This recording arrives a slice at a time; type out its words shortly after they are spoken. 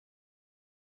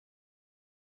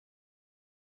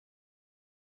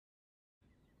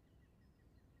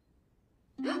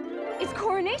It's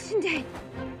Coronation Day!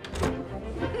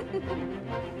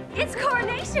 It's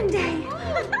Coronation Day!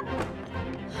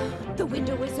 The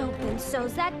window is open,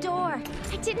 so's that door.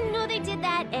 I didn't know they did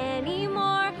that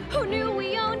anymore. Who knew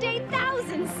we owned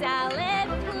 8,000 salad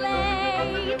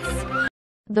plates?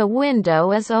 The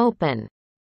window is open.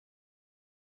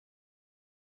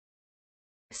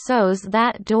 So's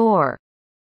that door.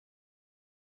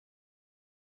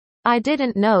 I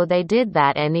didn't know they did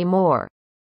that anymore.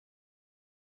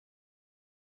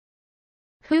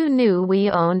 Who knew we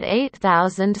owned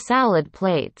 8,000 salad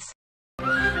plates?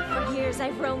 For years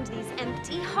I've roamed these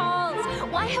empty halls.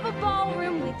 Why have a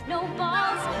ballroom with no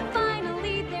balls?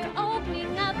 Finally they're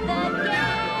opening up the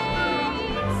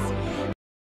gates.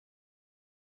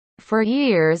 For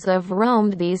years I've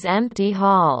roamed these empty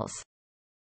halls.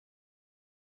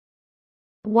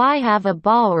 Why have a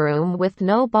ballroom with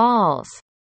no balls?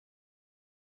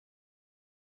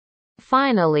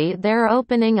 Finally they're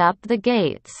opening up the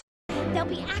gates. There'll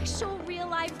be actual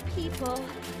real-life people.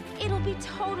 It'll be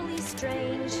totally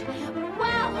strange.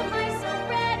 Wow, am I so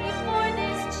ready for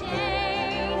this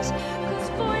change? 'Cause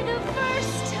for the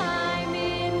first time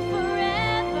in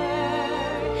forever,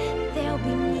 there'll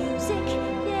be music,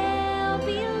 there'll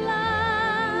be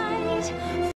light.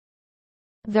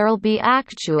 There'll be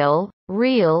actual,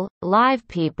 real, live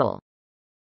people.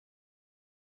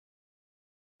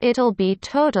 It'll be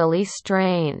totally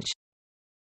strange.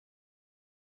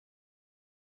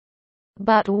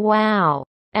 But wow!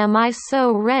 Am I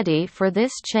so ready for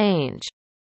this change?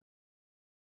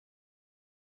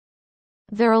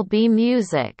 There'll be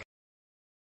music.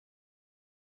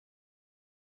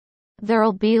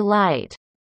 There'll be light.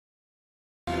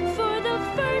 For the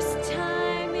first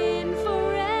time in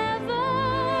forever,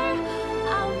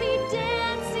 I'll be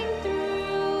dancing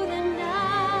through the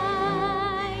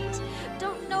night.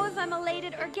 Don't know if I'm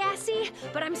elated or gassy,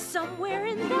 but I'm somewhere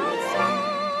in that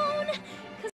zone.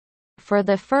 For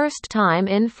the first time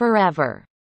in forever,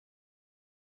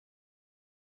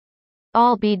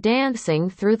 I'll be dancing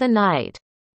through the night.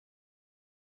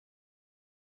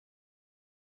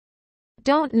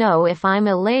 Don't know if I'm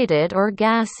elated or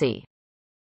gassy,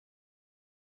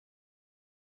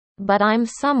 but I'm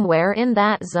somewhere in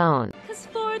that zone. 'Cause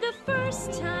for the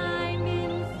first time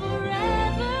in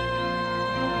forever,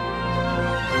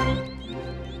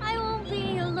 I won't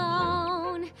be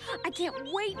alone. I can't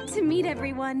wait to meet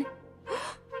everyone.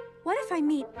 What if I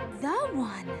meet the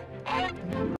one?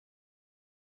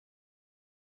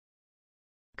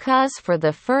 'Cause for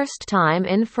the first time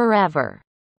in forever,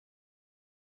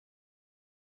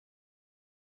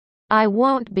 I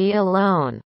won't be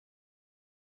alone.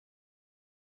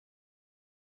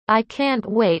 I can't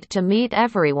wait to meet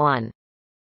everyone.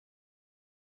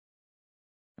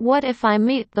 What if I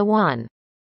meet the one?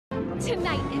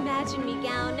 Tonight, imagine me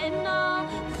gown and all,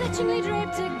 fetchingly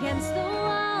draped against the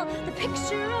wall, the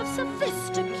picture of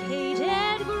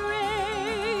sophisticated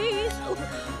grace. Ooh,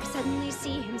 I suddenly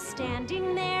see him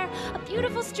standing there, a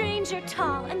beautiful stranger,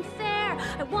 tall and fair.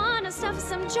 I wanna stuff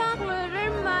some chocolate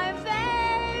in my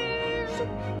face.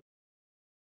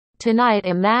 Tonight,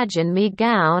 imagine me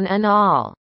gown and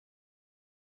all,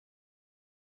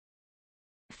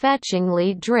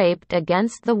 fetchingly draped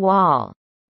against the wall,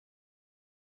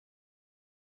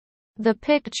 the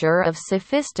picture of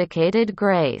sophisticated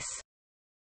grace.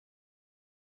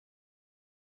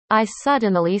 I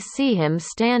suddenly see him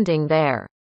standing there,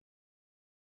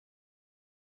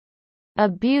 a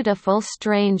beautiful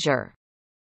stranger,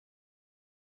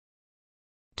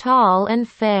 tall and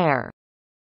fair.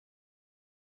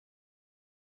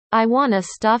 I wanna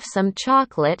stuff some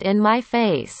chocolate in my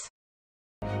face.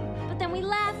 But then we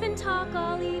laugh and talk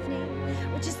all evening,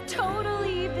 which is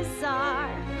totally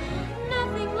bizarre.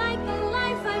 Nothing like the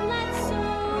life I've led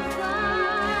so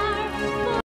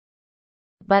far.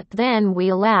 But then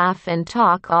we laugh and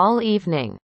talk all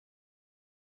evening,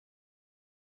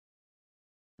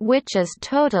 which is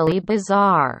totally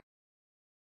bizarre.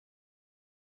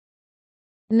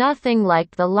 Nothing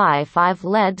like the life I've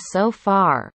led so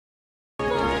far.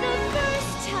 For the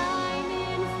first time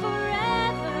in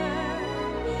forever,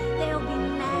 there'll be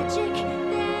magic,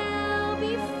 there'll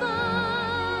be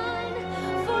fun.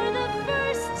 For the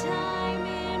first time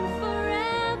in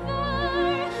forever,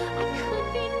 I could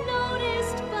be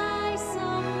noticed by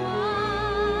someone.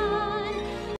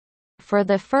 For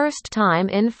the first time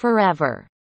in forever,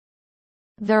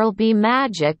 there'll be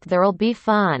magic, there'll be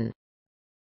fun.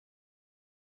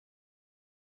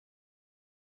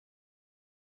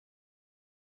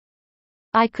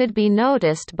 I could be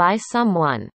noticed by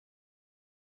someone.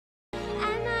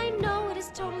 And I know it is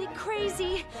totally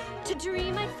crazy to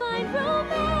dream I'd find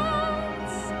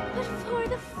romance. But for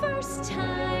the first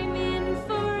time in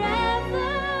forever.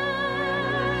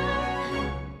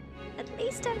 At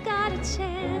least I've got a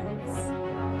chance.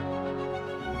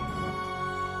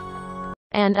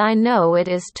 And I know it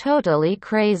is totally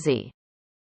crazy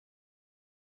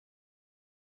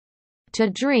to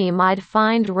dream I'd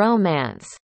find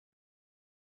romance.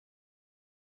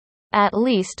 At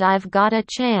least I've got a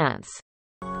chance.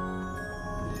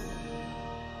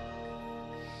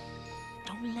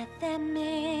 Don't let them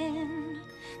in,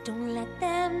 don't let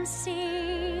them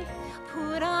see.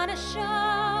 Put on a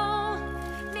show,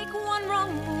 make one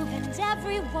wrong move and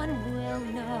everyone will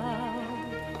know.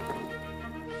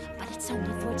 But it's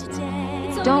only for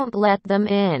today. Don't let them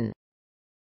in.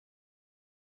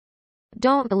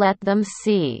 Don't let them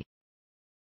see.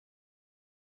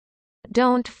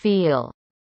 Don't feel.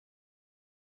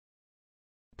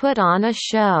 Put on a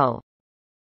show.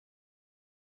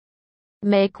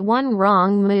 Make one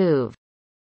wrong move,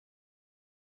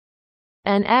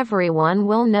 and everyone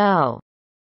will know.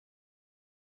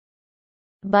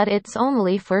 But it's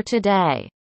only for today.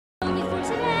 Only for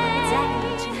today.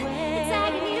 It's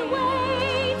agony,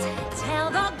 wait.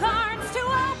 Tell the guards to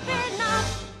open up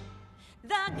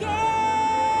the gate.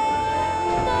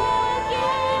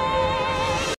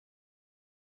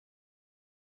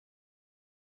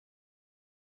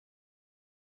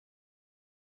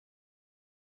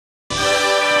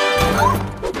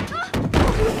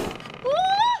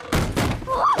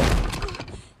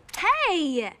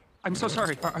 Hey! I'm so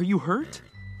sorry. Are you hurt?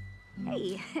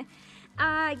 Hey.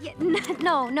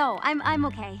 No, I'm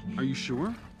okay. Are you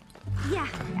sure? Yeah,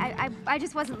 I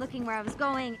just wasn't looking where I was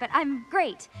going, but I'm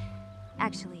great,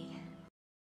 actually.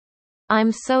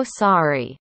 I'm so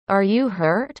sorry. Are you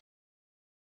hurt?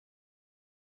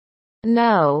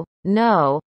 No,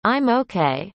 I'm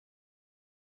okay.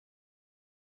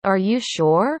 Are you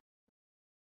sure?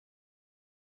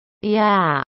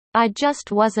 Yeah, I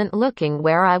just wasn't looking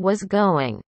where I was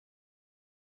going.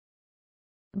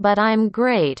 But I'm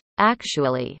great,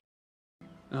 actually.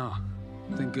 Oh,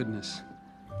 thank goodness.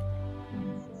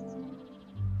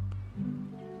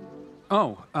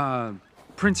 Oh,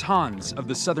 Prince Hans of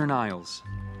the Southern Isles.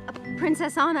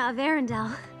 Princess Anna of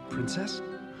Arendelle. Princess?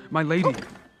 My lady.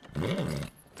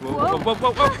 Whoa.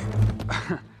 Whoa.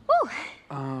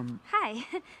 Hi.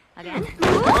 Again?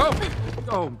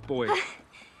 Oh, boy.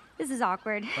 This is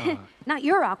awkward. Not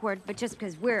you're awkward, but just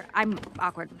because I'm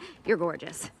awkward. You're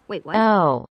gorgeous. Wait, what?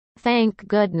 Oh, thank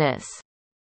goodness.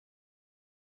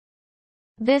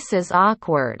 This is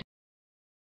awkward.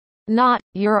 Not,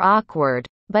 you're awkward,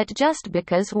 but just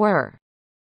because we're.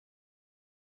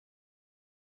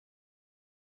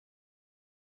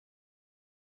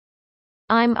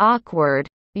 I'm awkward,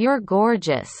 you're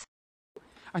gorgeous.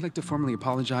 I'd like to formally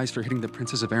apologize for hitting the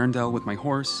Princess of Arendelle with my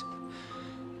horse.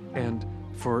 And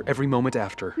for every moment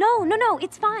after. No,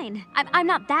 it's fine. I'm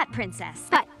not that princess.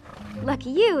 But lucky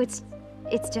you, it's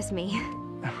just me.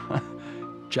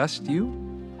 Just you?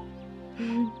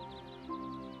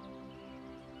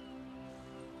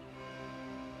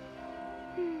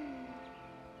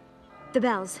 The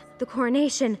bells, the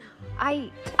coronation. I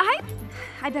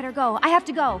better go. I have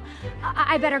to go.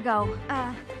 I better go.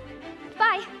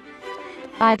 Bye.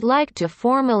 I'd like to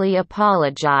formally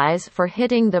apologize for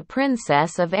hitting the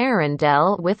Princess of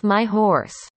Arendelle with my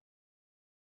horse.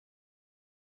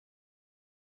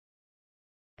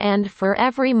 And for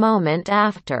every moment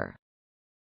after.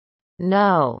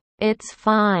 No, it's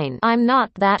fine. I'm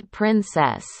not that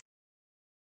princess.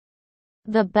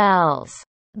 The bells.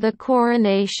 The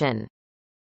coronation.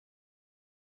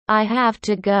 I have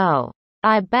to go.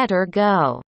 I better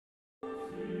go.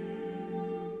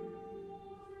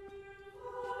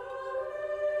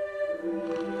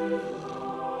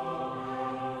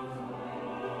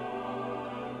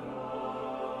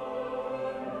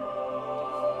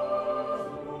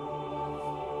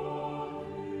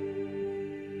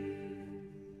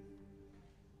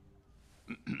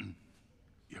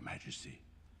 Your Majesty,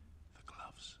 the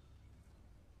gloves.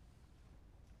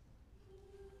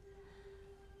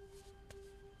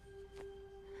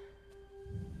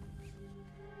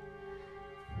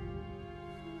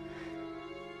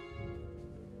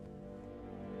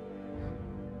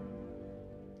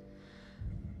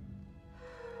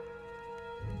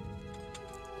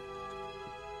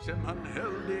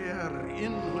 Semhanheldir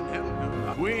Inwood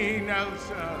Helga, Queen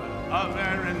Elsa of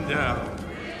Arendelle.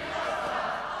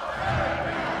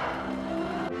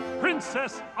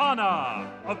 Princess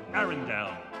Anna of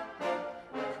Arendelle.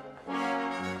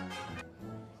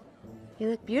 You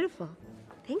look beautiful.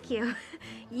 Thank you.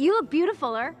 You look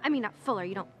beautifuler. I mean, not fuller.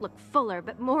 You don't look fuller,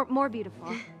 but more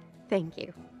beautiful. Thank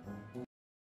you.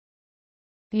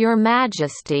 Your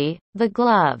Majesty, the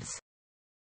gloves.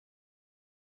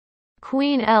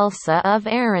 Queen Elsa of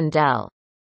Arendelle.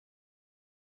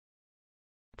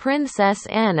 Princess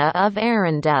Anna of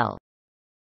Arendelle.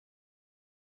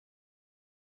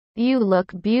 You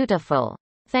look beautiful.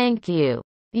 Thank you.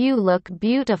 You look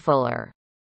beautifuler.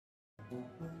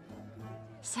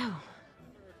 So,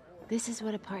 this is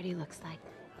what a party looks like.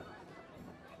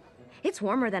 It's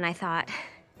warmer than I thought.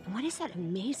 What is that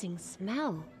amazing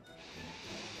smell?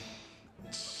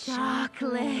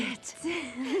 Chocolate.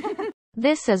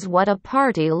 This is what a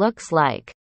party looks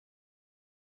like.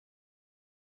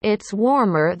 It's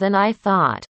warmer than I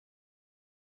thought.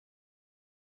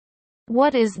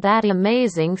 What is that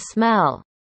amazing smell?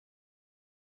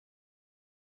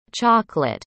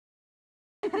 Chocolate.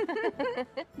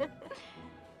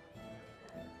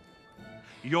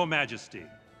 Your Majesty,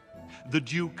 the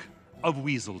Duke of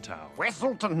Weaseltown.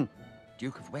 Weselton!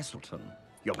 Duke of Weselton,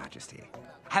 Your Majesty.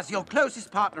 As your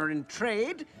closest partner in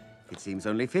trade, it seems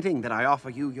only fitting that I offer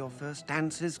you your first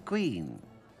dance as queen.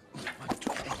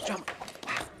 Jump.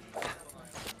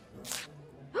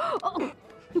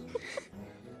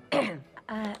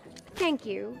 Thank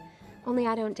you. Only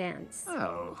I don't dance.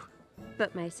 Oh.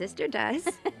 But my sister does.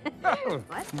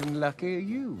 What? Lucky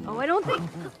you. Oh, I don't think...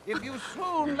 If you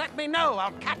swoon, let me know.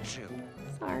 I'll catch you.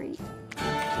 Sorry.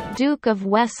 Duke of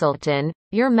Weselton,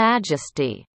 Your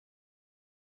Majesty.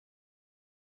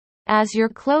 As your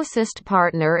closest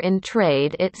partner in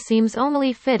trade, it seems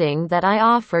only fitting that I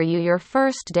offer you your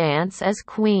first dance as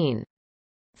queen.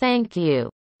 Thank you.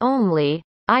 Only,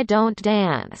 I don't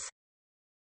dance.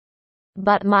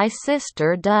 But my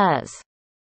sister does.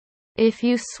 If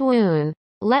you swoon,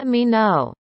 let me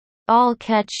know. I'll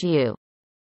catch you.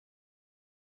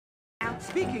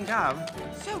 Speaking of,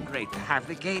 so great to have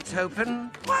the gates open.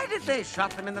 Why did they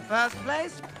shut them in the first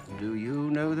place? Do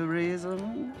you know the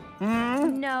reason?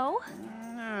 No.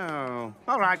 No.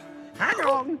 All right. Hang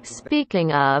on.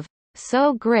 Speaking of,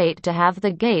 so great to have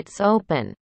the gates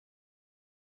open.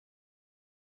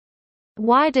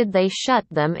 Why did they shut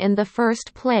them in the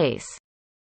first place?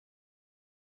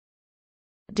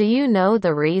 Do you know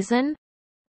the reason?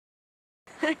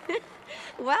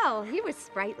 Well, he was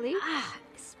sprightly.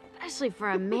 Especially for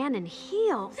a man in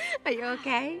heels. Are you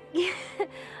okay?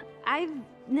 I've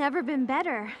never been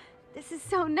better. This is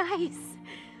so nice.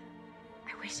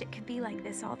 I wish it could be like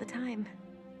this all the time.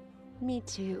 Me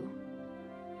too.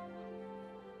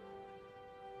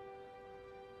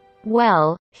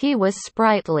 Well, he was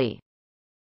sprightly.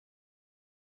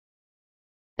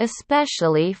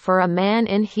 Especially for a man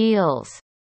in heels.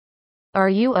 Are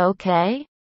you okay?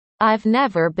 I've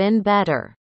never been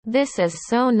better. This is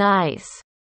so nice.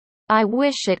 I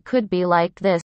wish it could be like this